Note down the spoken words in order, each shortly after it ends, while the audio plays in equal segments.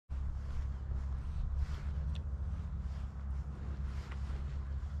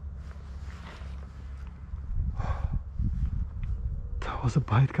That was a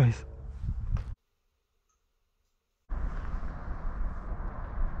bite, guys.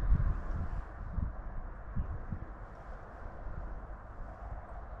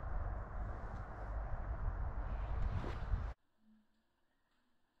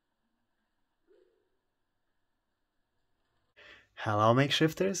 Hello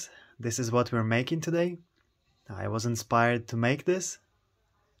makeshifters, this is what we're making today. I was inspired to make this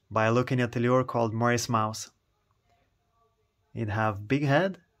by looking at a lure called Miuras Mouse. It have big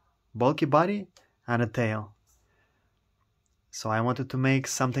head, bulky body and a tail. So I wanted to make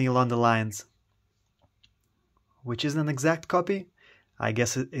something along the lines, which isn't an exact copy. I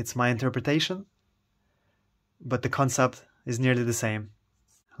guess it's my interpretation, but the concept is nearly the same.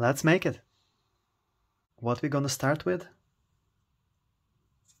 Let's make it. What we're gonna start with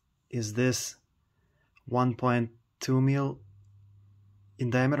is this 1.2 mil in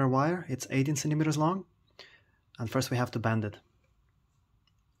diameter wire. It's 18 centimeters long, and first we have to bend it.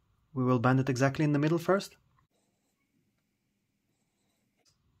 We will bend it exactly in the middle first,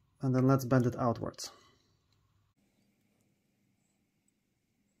 and then let's bend it outwards.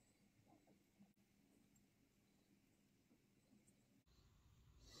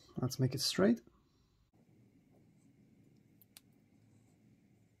 Let's make it straight.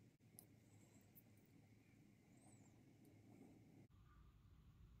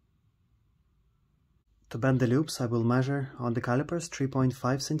 To bend the loops, I will measure on the calipers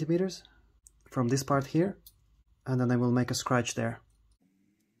 3.5 centimeters from this part here, and then I will make a scratch there.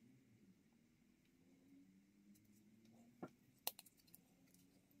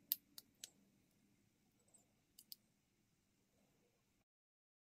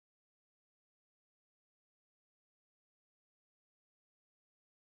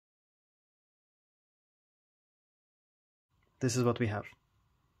 This is what we have.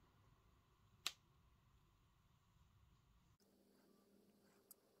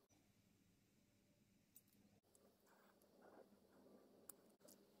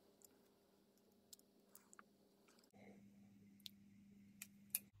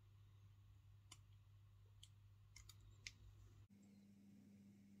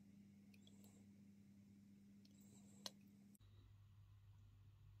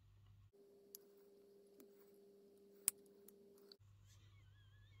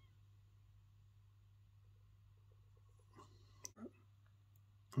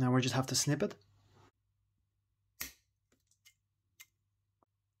 Now we just have to snip it.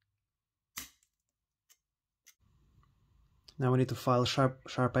 Now we need to file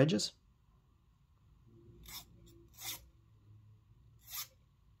sharp edges.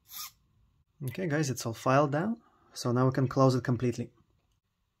 Okay guys, it's all filed down, so now we can close it completely.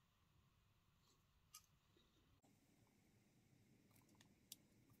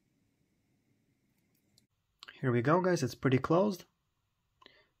 Here we go guys, it's pretty closed.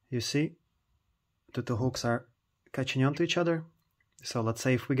 You see, the two hooks are catching onto each other. So let's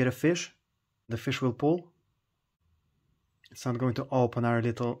say if we get a fish, the fish will pull. It's not going to open our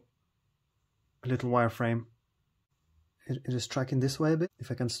little wireframe. It is tracking this way a bit, if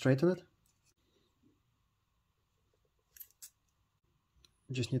I can straighten it.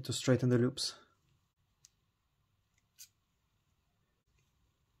 Just need to straighten the loops.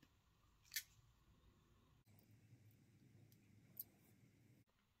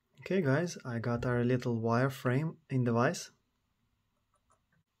 Okay guys, I got our little wireframe in the vise.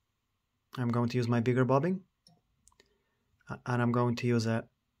 I'm going to use my bigger bobbin, and I'm going to use a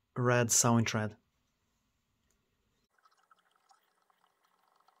red sewing thread.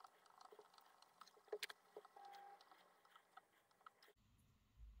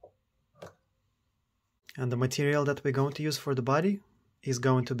 And the material that we're going to use for the body is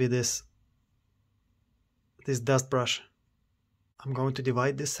going to be this dust brush. I'm going to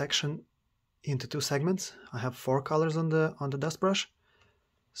divide this section into two segments. I have 4 colors on the dust brush.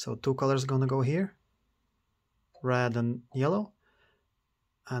 So 2 colors gonna go here, red and yellow,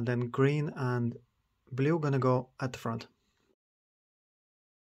 and then green and blue gonna go at the front.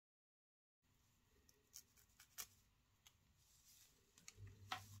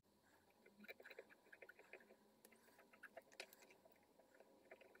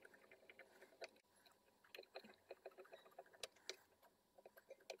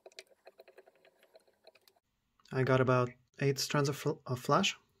 I got about 8 strands of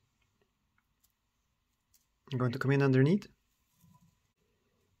flash. I'm going to come in underneath,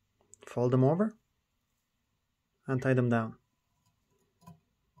 fold them over, and tie them down.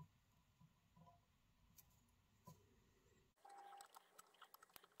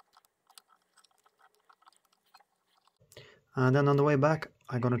 And then on the way back,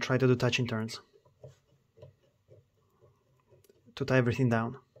 I'm gonna try to do touching turns. to tie everything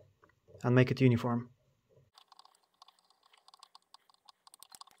down and make it uniform.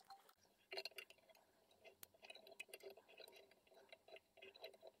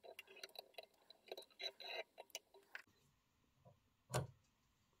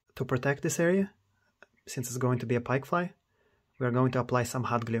 To protect this area, since it's going to be a pike fly, we are going to apply some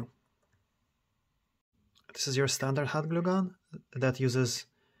hot glue. This is your standard hot glue gun that uses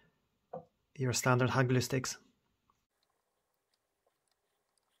your standard hot glue sticks.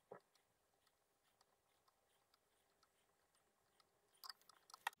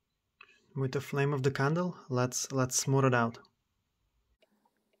 With the flame of the candle, let's smooth it out.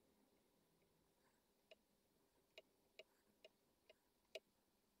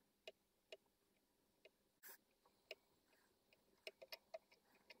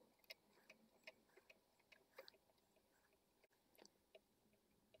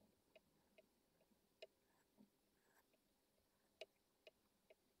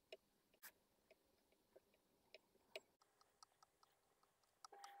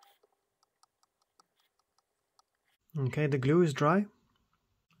 Okay, the glue is dry.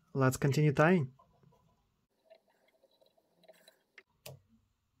 Let's continue tying.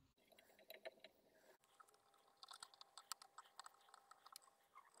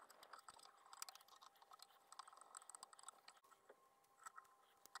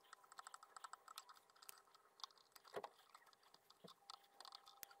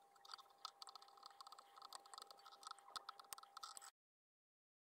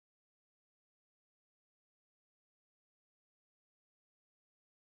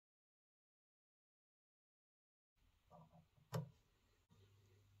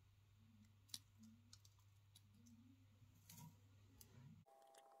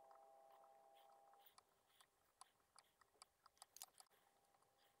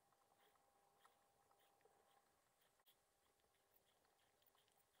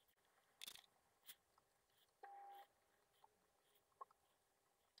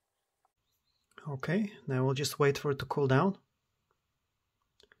 Okay, now we'll just wait for it to cool down.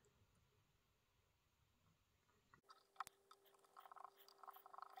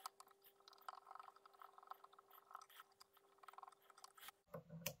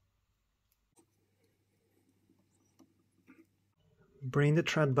 Bring the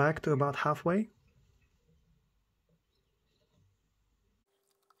thread back to about halfway.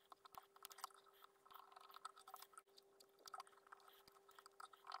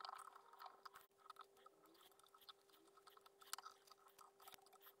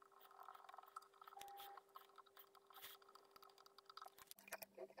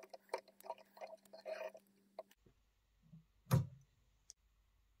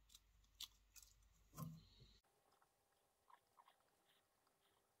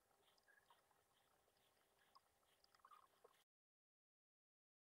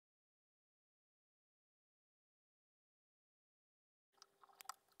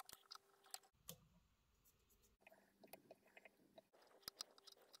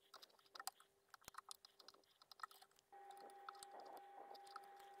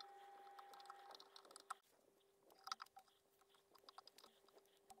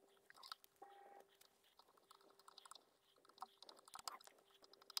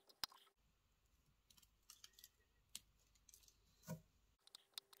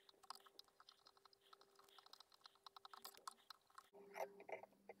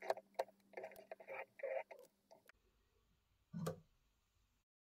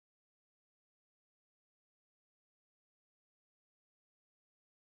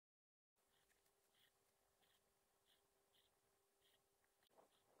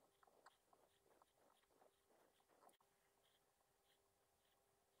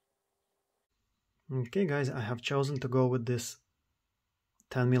 Okay guys, I have chosen to go with this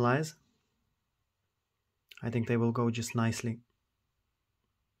 10mm eyes. I think they will go just nicely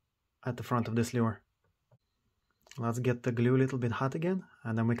at the front of this lure. Let's get the glue a little bit hot again,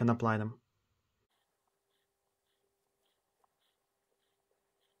 and then we can apply them.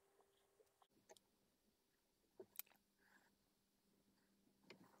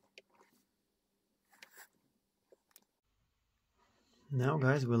 Now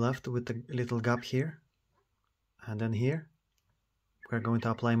guys, we're left with a little gap here, and then here. We're going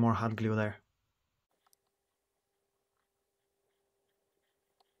to apply more hot glue there.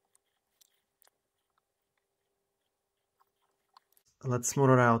 Let's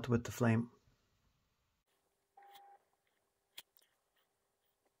smooth it out with the flame.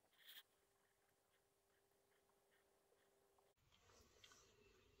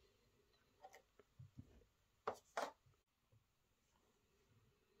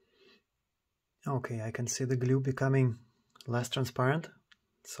 Okay, I can see the glue becoming less transparent,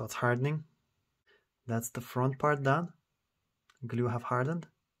 so it's hardening. That's the front part done. Glue have hardened.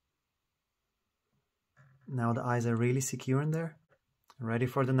 Now the eyes are really secure in there. Ready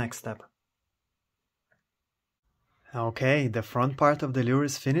for the next step. Okay, the front part of the lure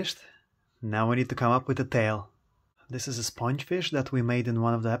is finished. Now we need to come up with a tail. This is a sponge fish that we made in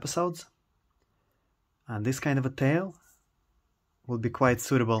one of the episodes. And this kind of a tail would be quite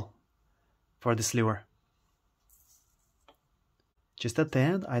suitable for this lure. Just at the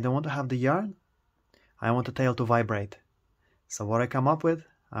end, I don't want to have the yarn. I want the tail to vibrate. So what I come up with,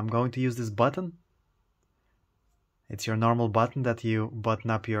 I'm going to use this button. It's your normal button that you button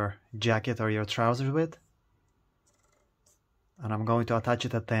up your jacket or your trousers with. And I'm going to attach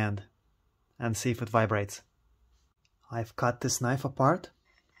it at the end and see if it vibrates. I've cut this knife apart.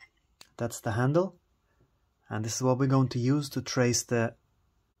 That's the handle. And this is what we're going to use to trace the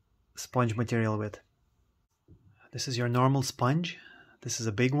sponge material with. This is your normal sponge. This is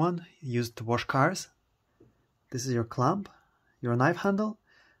a big one used to wash cars. This is your clamp, your knife handle,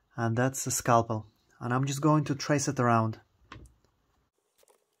 and that's a scalpel. And I'm just going to trace it around.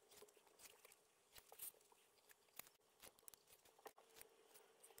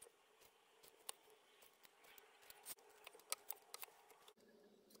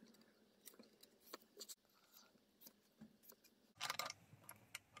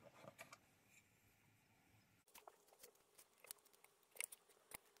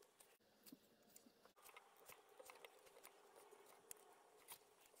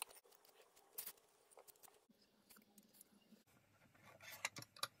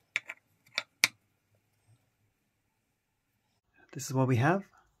 This is what we have.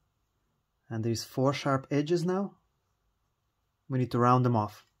 And there's 4 sharp edges now. We need to round them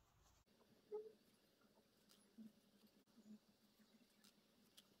off.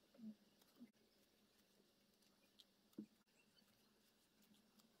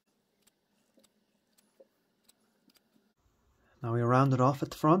 Now we round it off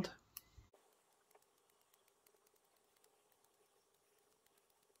at the front.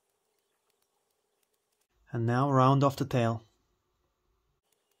 And now round off the tail.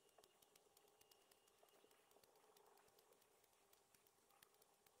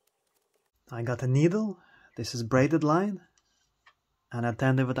 I got a needle, this is braided line, and at the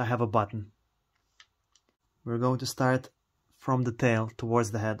end of it I have a button. We're going to start from the tail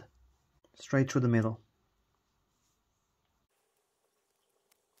towards the head, straight through the middle.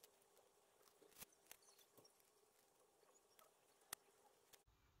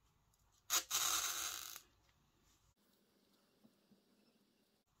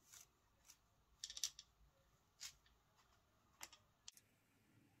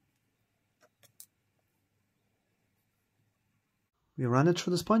 We run it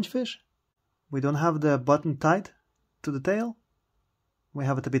through the sponge fish. We don't have the button tight to the tail. We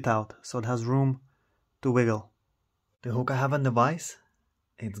have it a bit out, so it has room to wiggle. The hook I have on the vise,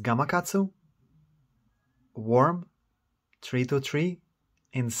 it's Gamakatsu, Worm 323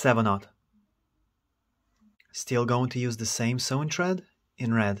 in 7/0. Still going to use the same sewing thread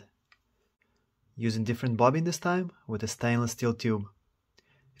in red. Using different bobbin this time with a stainless steel tube.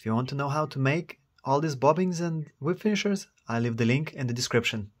 If you want to know how to make all these bobbins and whip finishers, I leave the link in the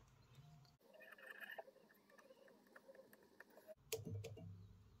description.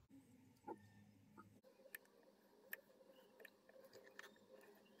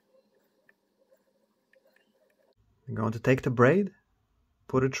 I'm going to take the braid,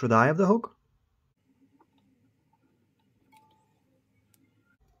 put it through the eye of the hook,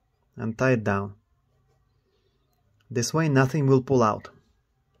 and tie it down. This way nothing will pull out.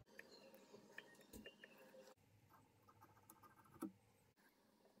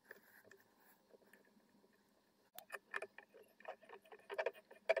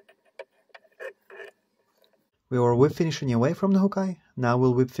 We were whip finishing away from the hook eye, now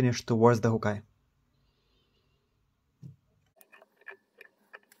we'll whip finish towards the hook eye.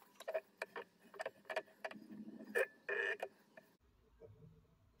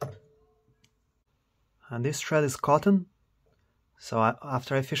 And this thread is cotton, so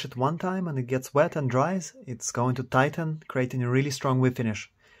after I fish it one time and it gets wet and dries, it's going to tighten, creating a really strong whip finish.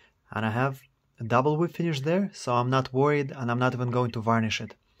 And I have a double whip finish there, so I'm not worried and I'm not even going to varnish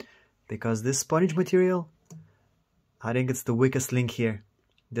it. Because this sponge material, I think it's the weakest link here.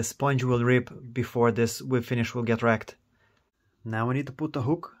 The sponge will rip before this whip finish will get wrecked. Now we need to put the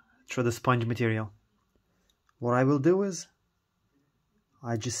hook through the sponge material. What I will do is,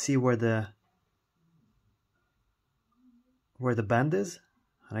 I just see where the bend is,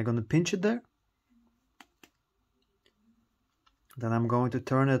 and I'm going to pinch it there. Then I'm going to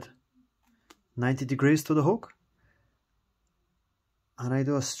turn it 90 degrees to the hook, and I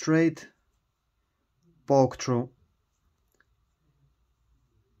do a straight poke through.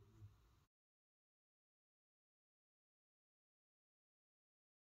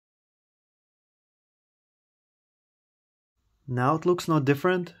 Now it looks no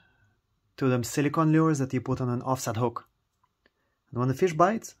different to them silicone lures that you put on an offset hook. And when the fish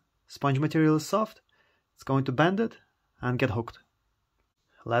bites, sponge material is soft, it's going to bend it and get hooked.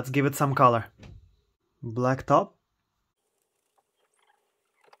 Let's give it some color. Black top.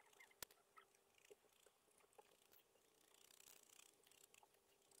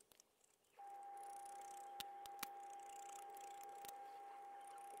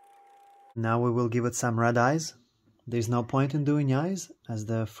 Now we will give it some red eyes. There's no point in doing eyes, as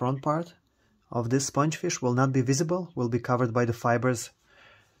the front part of this spongefish will not be visible, will be covered by the fibers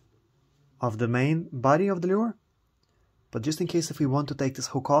of the main body of the lure. But just in case if we want to take this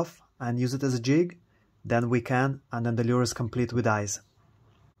hook off and use it as a jig, then we can, and then the lure is complete with eyes.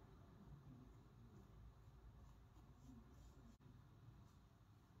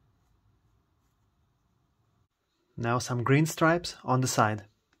 Now some green stripes on the side.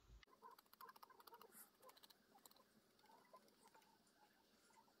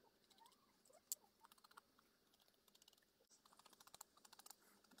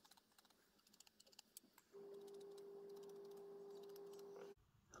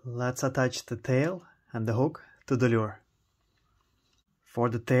 Let's attach the tail and the hook to the lure. For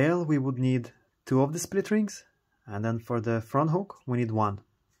the tail we would need 2 of the split rings, and then for the front hook we need 1.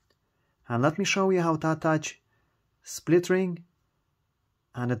 And let me show you how to attach split ring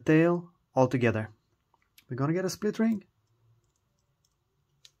and a tail all together. We're gonna get a split ring,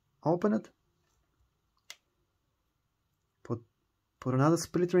 open it, put another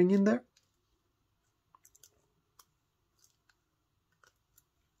split ring in there,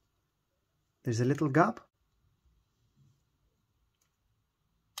 there's a little gap,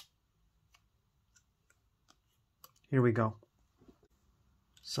 here we go.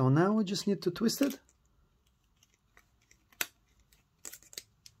 So now we just need to twist it,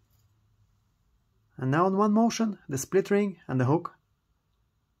 and now in one motion the split ring and the hook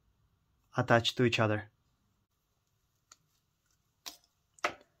attach to each other.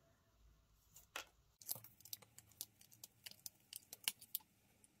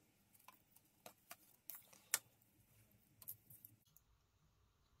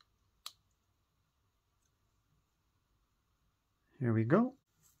 Here we go.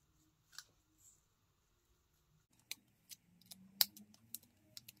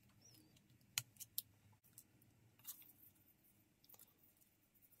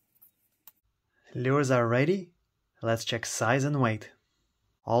 Lures are ready. Let's check size and weight.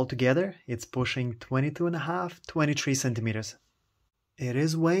 Altogether, it's pushing 22.5, 23 centimeters. It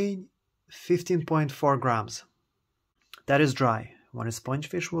is weighing 15.4 grams. That is dry. When a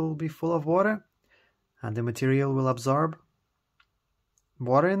spongefish will be full of water and the material will absorb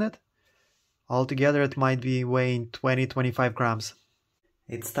water in it, altogether it might be weighing 20-25 grams.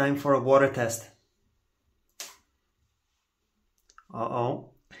 It's time for a water test. Uh-oh,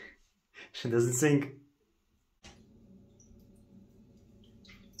 she doesn't sink.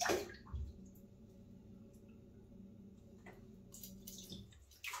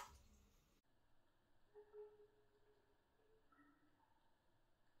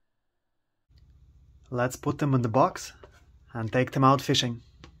 Let's put them in the box and take them out fishing.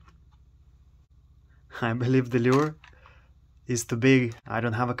 I believe the lure is too big. I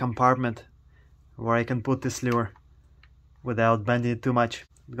don't have a compartment where I can put this lure without bending it too much.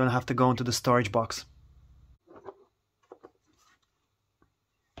 I'm gonna have to go into the storage box.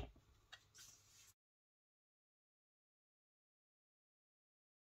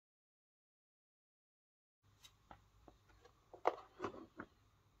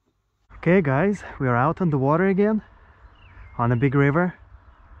 Okay guys, we are out on the water again, on a big river.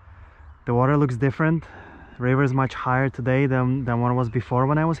 The water looks different. The river is much higher today than what it was before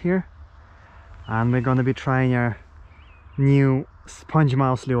when I was here. And we're gonna be trying our new sponge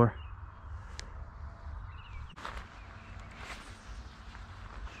mouse lure.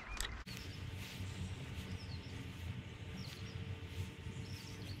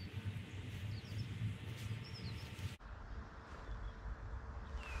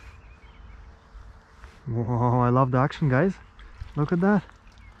 Whoa, I love the action, guys. Look at that.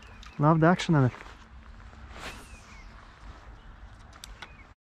 Love the action on it.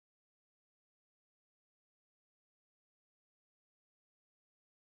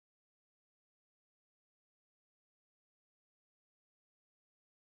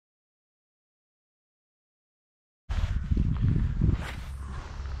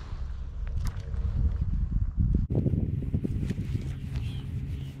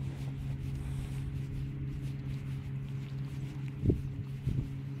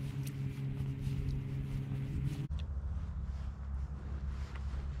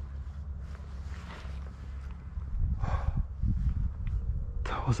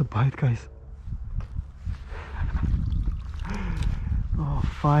 was a bite, guys. Oh,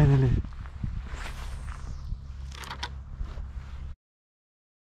 finally.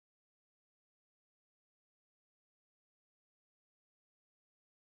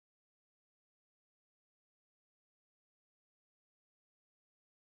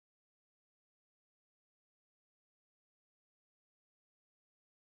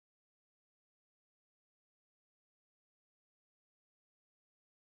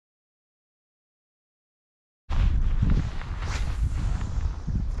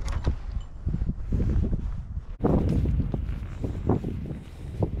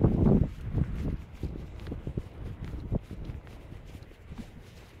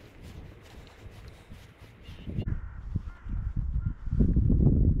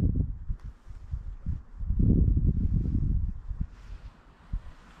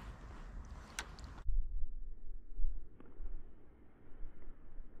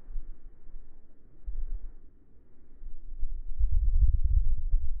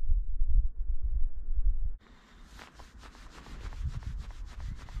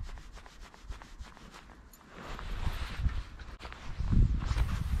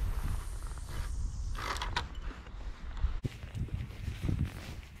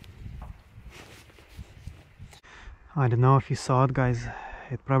 I don't know if you saw it, guys.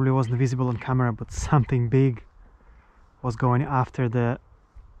 It probably wasn't visible on camera, but something big was going after the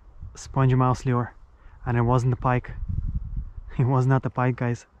spongy mouse lure, and it wasn't the pike. It was not the pike,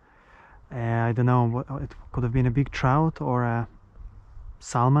 guys. I don't know, what it could have been, a big trout or a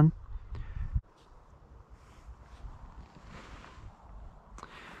salmon.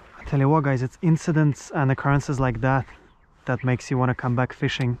 I tell you what, guys, it's incidents and occurrences like that that makes you want to come back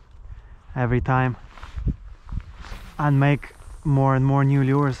fishing every time and make more and more new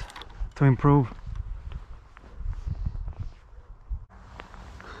lures to improve.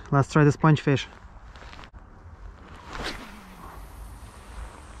 Let's try the sponge fish.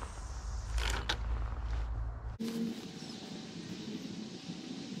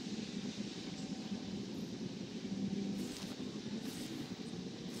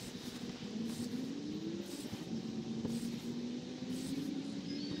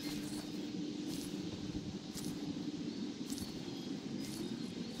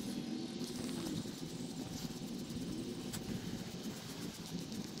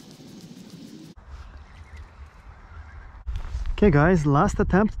 Okay guys, last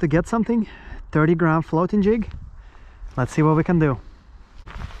attempt to get something, 30-gram floating jig. Let's see what we can do.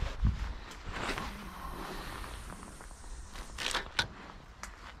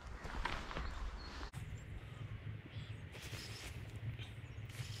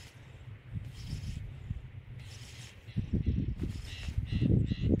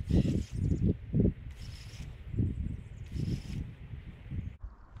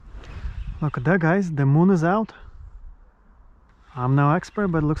 Look at that, guys, the moon is out. I'm no expert,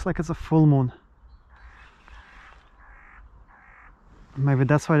 but it looks like it's a full moon. Maybe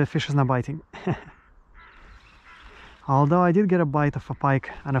that's why the fish is not biting. Although I did get a bite of a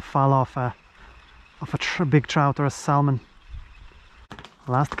pike and a fall off a big trout or a salmon.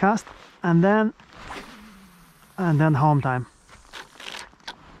 Last cast, and then home time.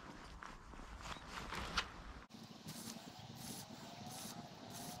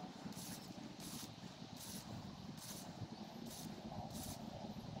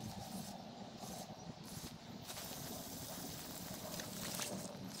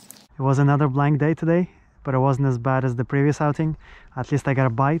 It was another blank day today, but it wasn't as bad as the previous outing. At least I got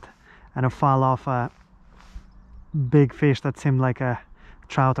a bite and a fall off a big fish that seemed like a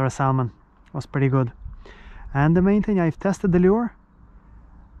trout or a salmon. It was pretty good. And the main thing, I've tested the lure.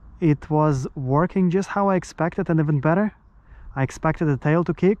 It was working just how I expected and even better. I expected the tail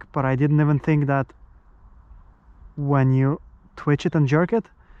to kick, but I didn't even think that when you twitch it and jerk it,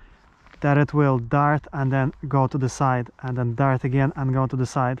 that it will dart and then go to the side, and then dart again and go to the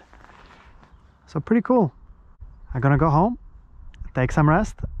side. So pretty cool. I'm gonna go home, take some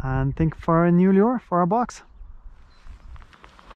rest, and think for a new lure for our box.